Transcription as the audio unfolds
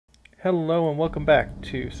Hello and welcome back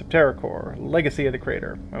to Septerra Core, Legacy of the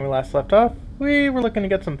Crater. When we last left off, we were looking to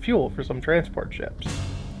get some fuel for some transport ships.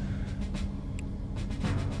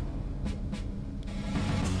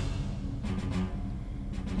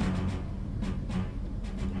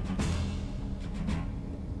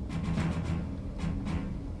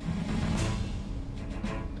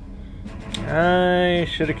 I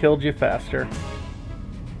should have killed you faster.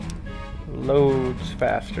 Loads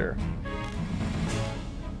faster.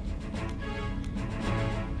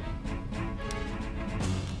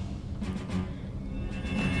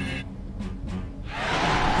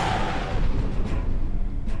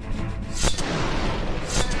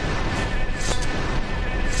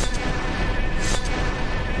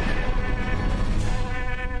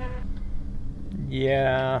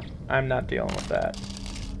 Yeah, I'm not dealing with that.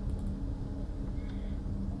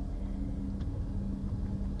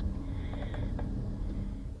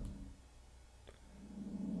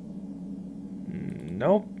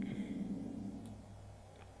 Nope.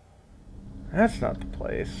 That's not the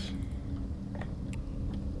place.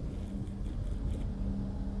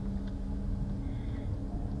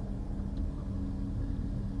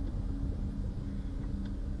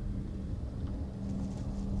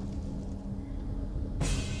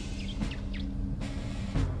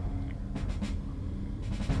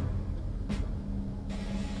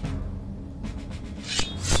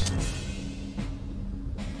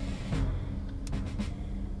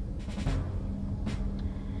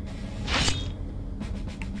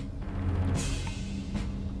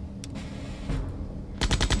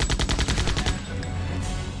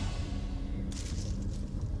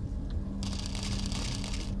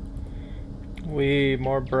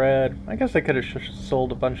 More bread. I guess I could have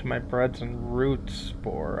sold a bunch of my breads and roots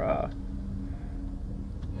for,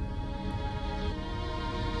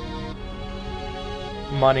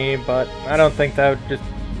 money, but I don't think that would just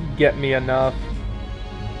get me enough.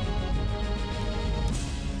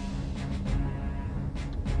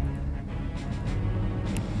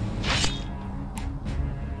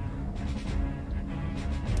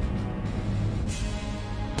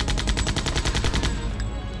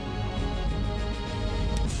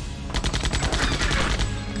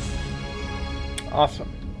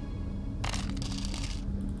 Awesome.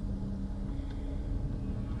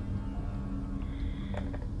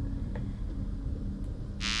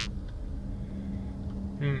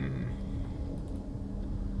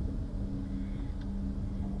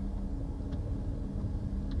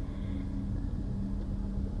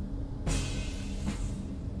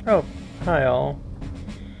 Oh, hi all.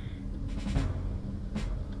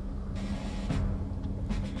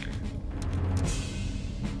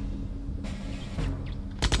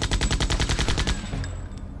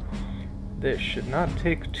 This should not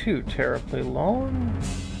take too terribly long.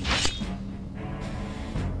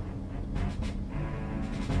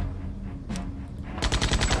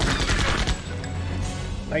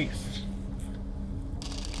 Nice.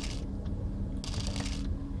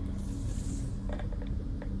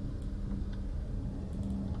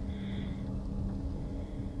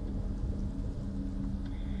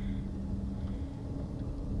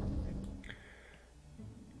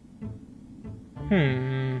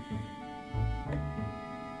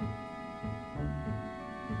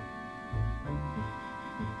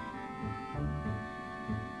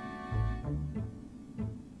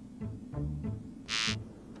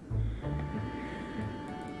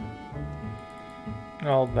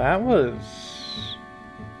 Oh, that was...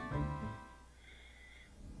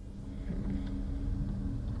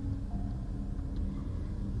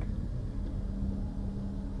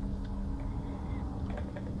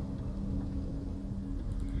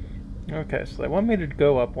 Okay, so they want me to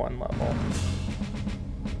go up one level.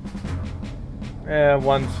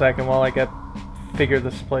 1 second while I figure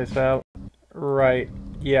this place out. Right,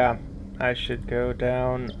 yeah. I should go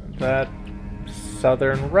down that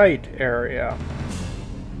southern right area.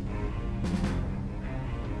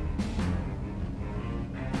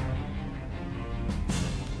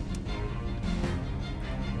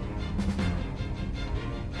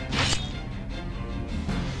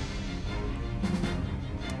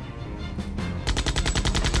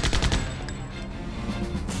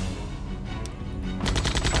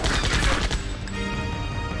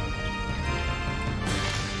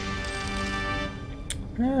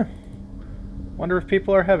 Wonder if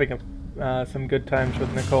people are having some good times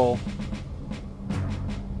with Nicole.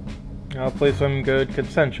 Hopefully some good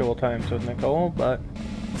consensual times with Nicole, but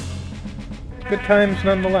good times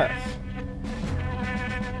nonetheless.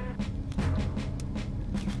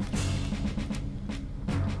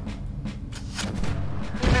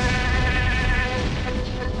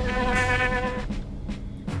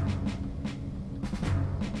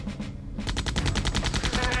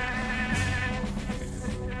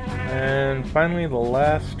 finally the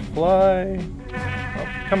last fly.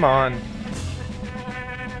 Oh, come on.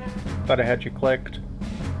 Thought I had you clicked.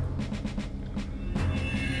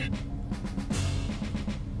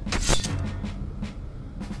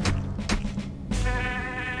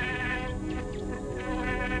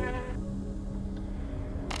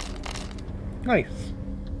 Nice.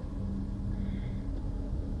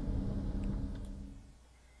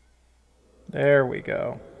 There we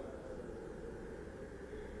go.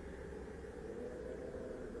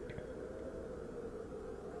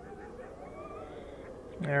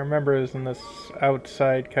 I remember it was in this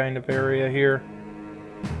outside kind of area here.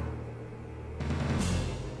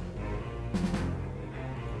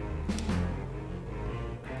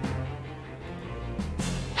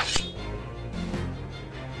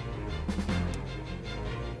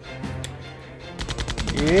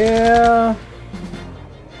 Yeah.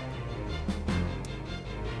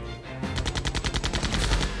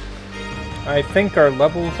 I think our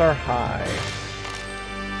levels are high.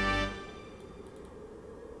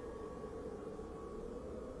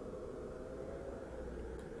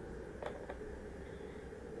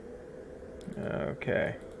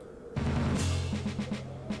 Okay.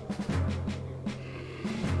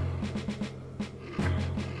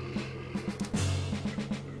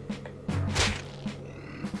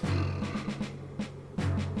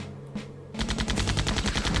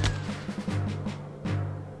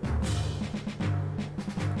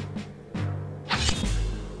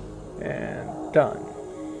 And done.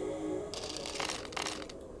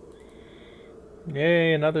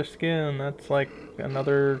 Yay, another skin. That's like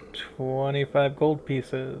another 25 gold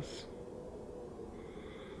pieces.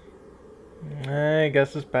 I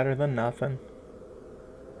guess it's better than nothing.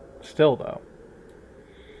 Still, though.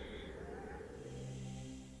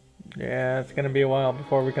 Yeah, it's gonna be a while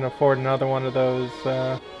before we can afford another one of those,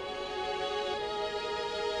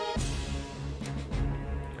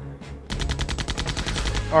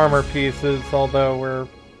 armor pieces, although we're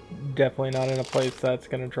definitely not in a place that's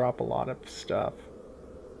gonna drop a lot of stuff.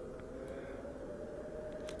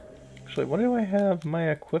 Actually, what do I have my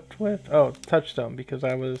equipped with? Oh, touchstone, because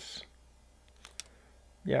I was,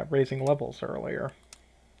 yeah, raising levels earlier.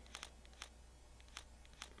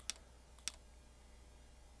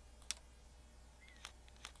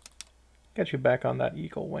 Get you back on that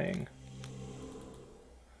eagle wing.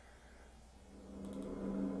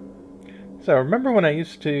 So, remember when I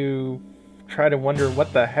used to try to wonder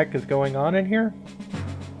what the heck is going on in here?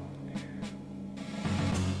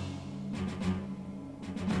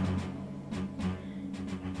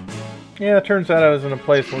 Yeah, it turns out I was in a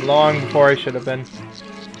place long before I should have been.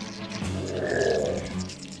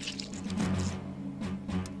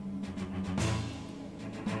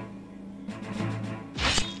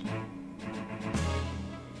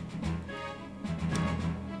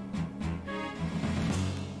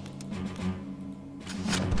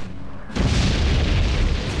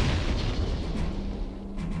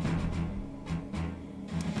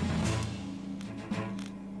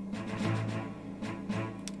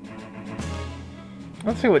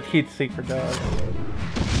 Let's see what Heat Seeker does.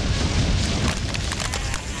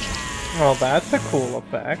 Well, that's a cool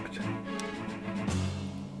effect.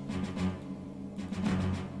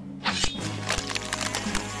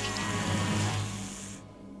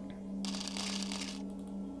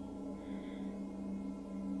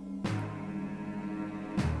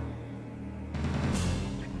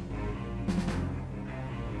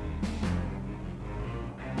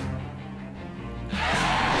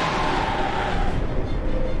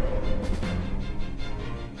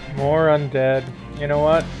 More undead. You know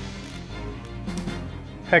what?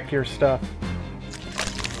 Heck your stuff.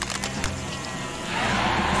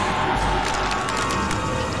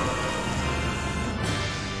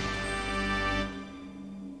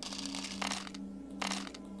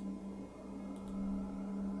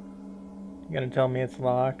 You gonna tell me it's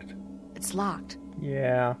locked? It's locked.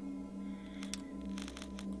 Yeah.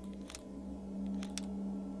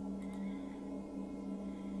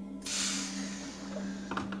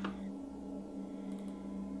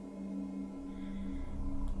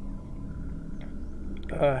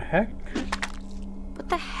 The heck? What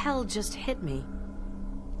the hell just hit me?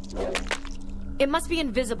 It must be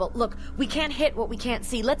invisible. Look, we can't hit what we can't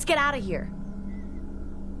see. Let's get out of here.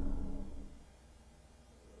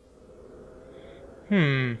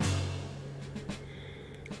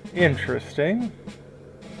 Interesting.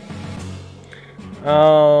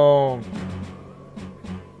 Oh.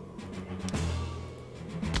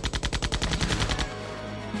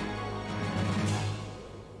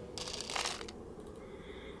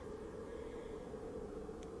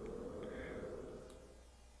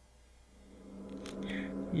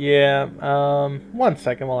 Yeah, 1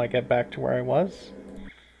 second while I get back to where I was.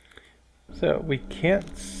 So, we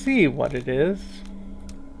can't see what it is.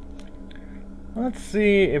 Let's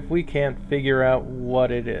see if we can't figure out what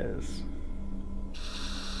it is.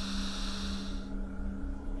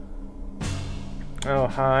 Oh,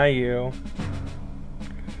 hi, you.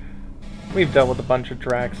 We've dealt with a bunch of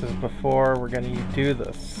Draxes before. We're gonna do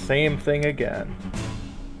the same thing again.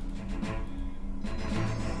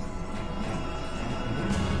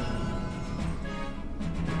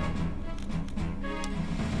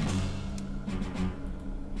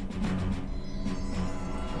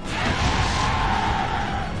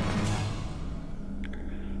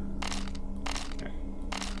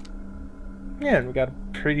 Yeah, and we got a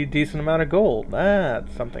pretty decent amount of gold.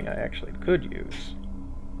 That's something I actually could use.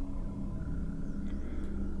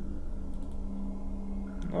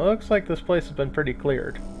 Looks like this place has been pretty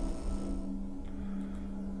cleared.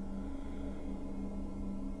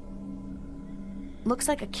 Looks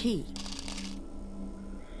like a key.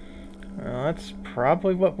 Well, that's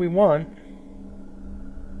probably what we want.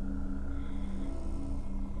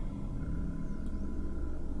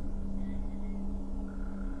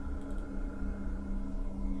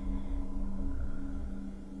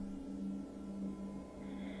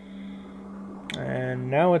 And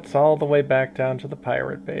now it's all the way back down to the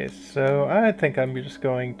pirate base. So I think I'm just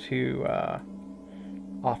going to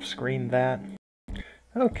off-screen that.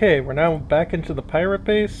 Okay, we're now back into the pirate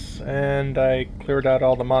base, and I cleared out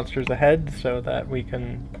all the monsters ahead so that we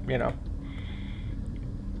can, you know,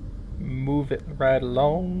 move it right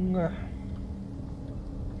along.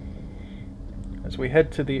 As we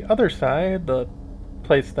head to the other side, the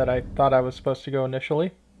place that I thought I was supposed to go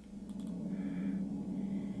initially.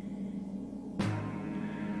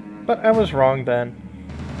 But I was wrong then.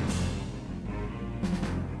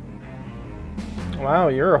 Wow,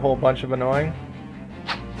 you're a whole bunch of annoying.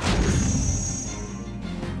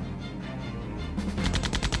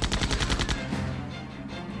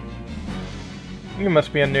 You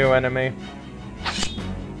must be a new enemy.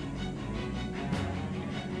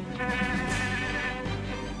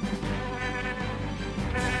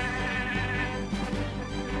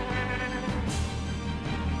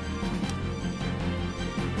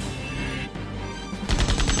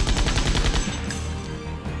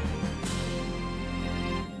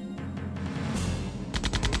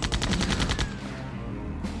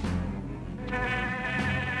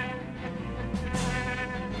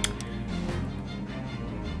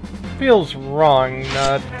 Feels wrong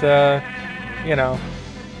not, you know,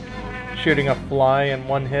 shooting a fly in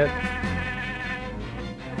one hit.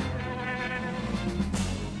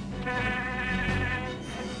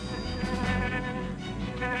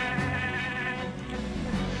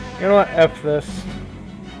 You know what? F this.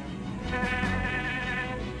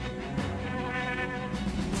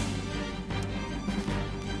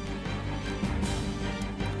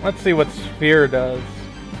 Let's see what Sphere does.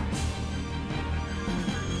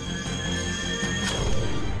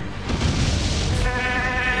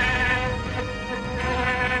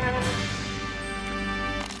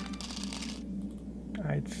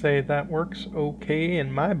 I'd say that works okay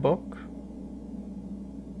in my book.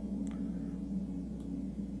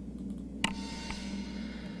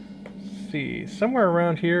 Let's see, somewhere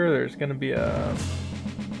around here there's going to be a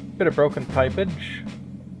bit of broken pipage.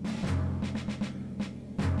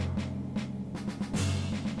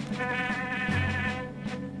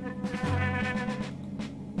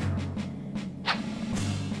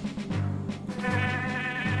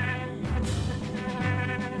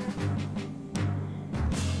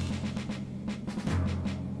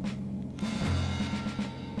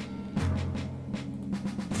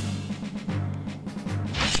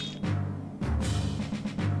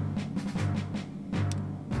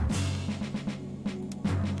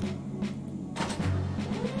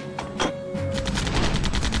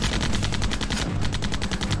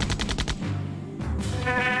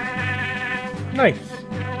 Nice.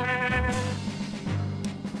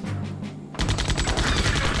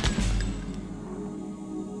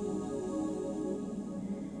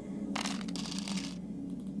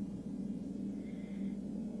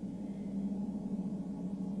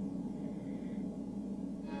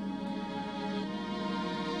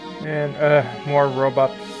 And more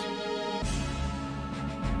robots.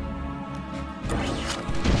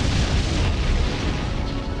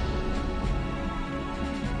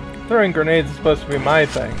 Throwing grenades is supposed to be my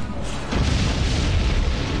thing.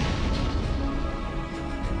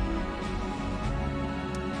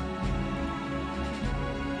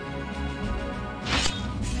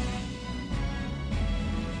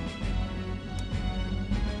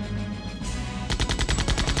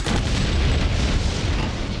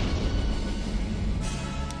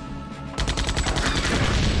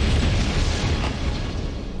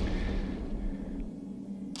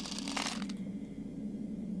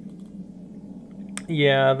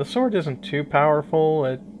 Yeah, the sword isn't too powerful.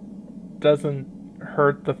 It doesn't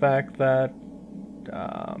hurt the fact that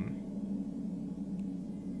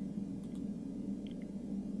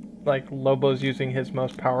like Lobo's using his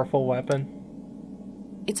most powerful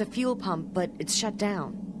weapon. It's a fuel pump, but it's shut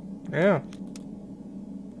down. Yeah.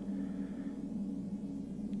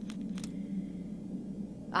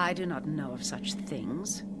 I do not know of such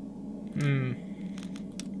things.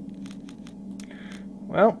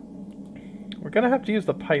 Well, we're gonna have to use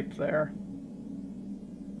the pipe there.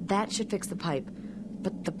 That should fix the pipe,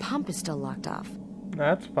 but the pump is still locked off.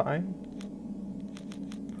 That's fine.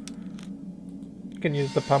 You can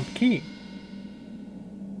use the pump key.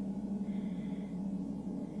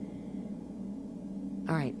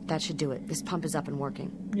 Alright, that should do it. This pump is up and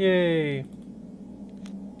working. Yay.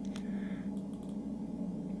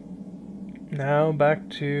 Now back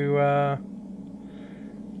to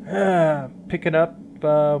picking up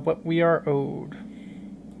what we are owed.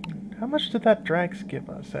 How much did that Drax give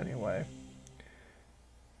us anyway?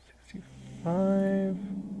 65.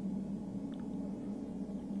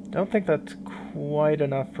 Don't think that's quite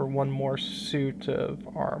enough for one more suit of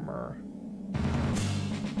armor.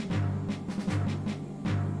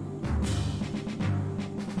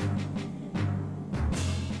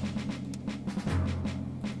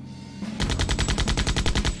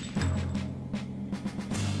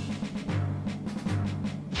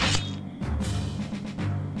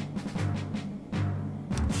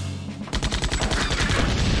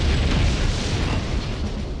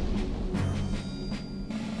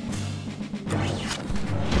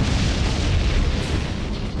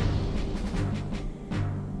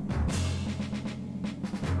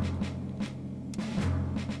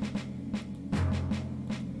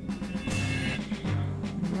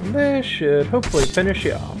 This should hopefully finish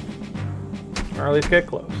you off. Or at least get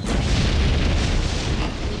close.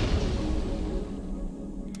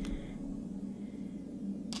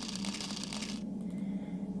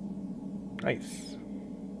 Nice.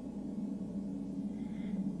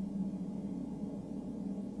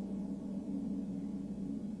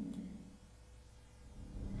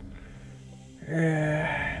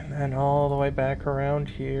 And then all the way back around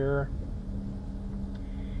here.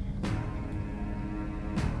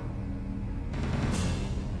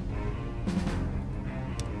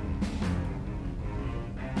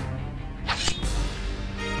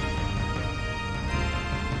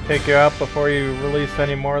 Take you out before you release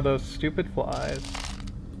any more of those stupid flies.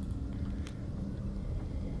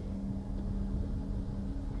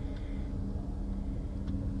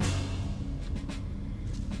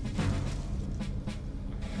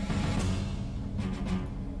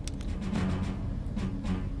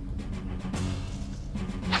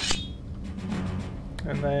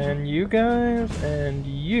 And then you guys and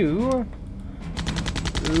you,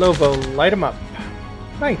 Lobo, light them up.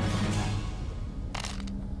 Nice.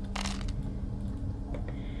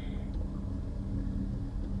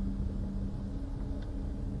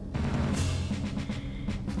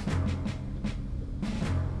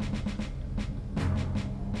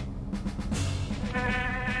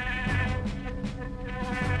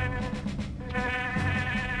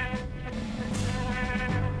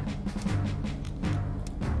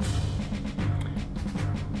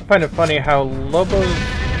 I find it funny how Lobo's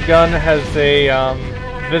gun has a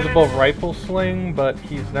visible rifle sling, but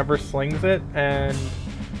he's never slings it, and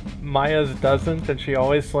Maya's doesn't, and she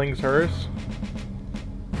always slings hers.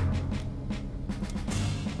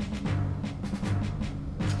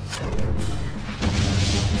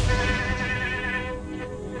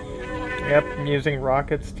 Yep, I'm using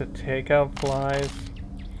rockets to take out flies.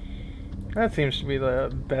 That seems to be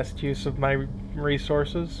the best use of my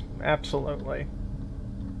resources. Absolutely.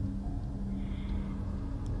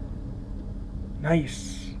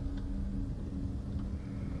 Nice.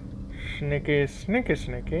 Snicky, snicky,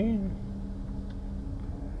 snicky.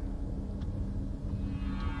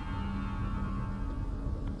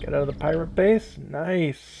 Get out of the pirate base.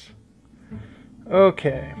 Nice.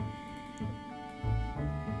 Okay.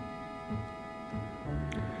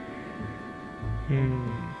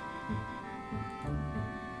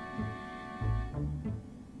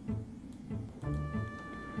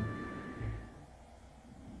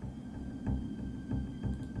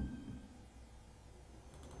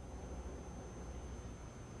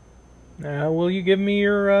 Now, will you give me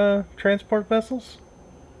your transport vessels?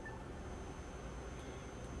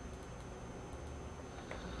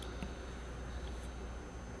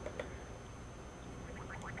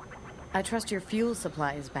 I trust your fuel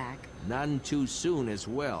supply is back. None too soon as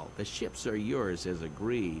well. The ships are yours as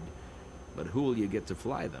agreed. But who'll you get to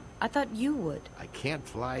fly them? I thought you would. I can't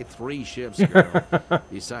fly 3 ships, girl.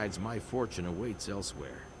 Besides, my fortune awaits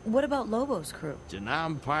elsewhere. What about Lobo's crew?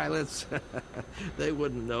 Janam pilots? They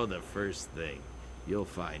wouldn't know the first thing. You'll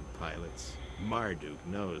find pilots. Marduk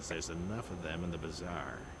knows there's enough of them in the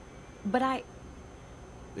bazaar. But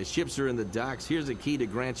The ships are in the docks. Here's a key to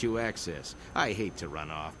grant you access. I hate to run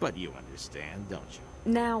off, but you understand, don't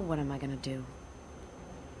you? Now what am I gonna do?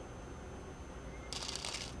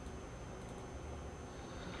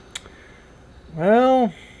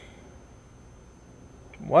 Well,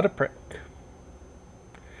 what a prick.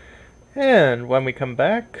 And when we come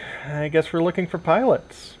back, I guess we're looking for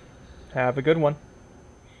pilots. Have a good one.